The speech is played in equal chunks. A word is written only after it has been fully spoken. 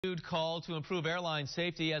Call to improve airline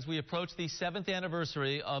safety as we approach the 7th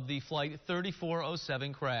anniversary of the Flight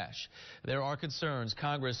 3407 crash. There are concerns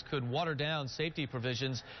Congress could water down safety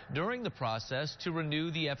provisions during the process to renew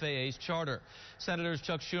the FAA's charter. Senators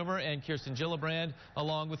Chuck Schumer and Kirsten Gillibrand,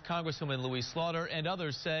 along with Congresswoman Louise Slaughter and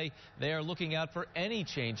others, say they are looking out for any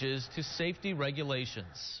changes to safety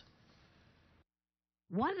regulations.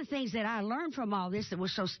 One of the things that I learned from all this that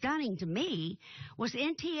was so stunning to me was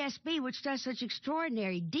NTSB, which does such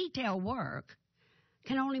extraordinary detailed work,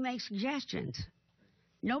 can only make suggestions.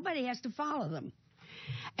 Nobody has to follow them.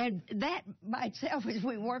 And that by itself, as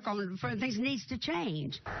we work on further things, needs to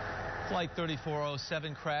change. Flight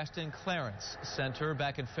 3407 crashed in Clarence Center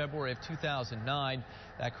back in February of 2009.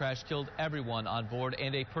 That crash killed everyone on board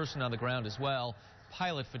and a person on the ground as well.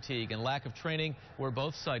 Pilot fatigue and lack of training were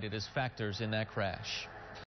both cited as factors in that crash.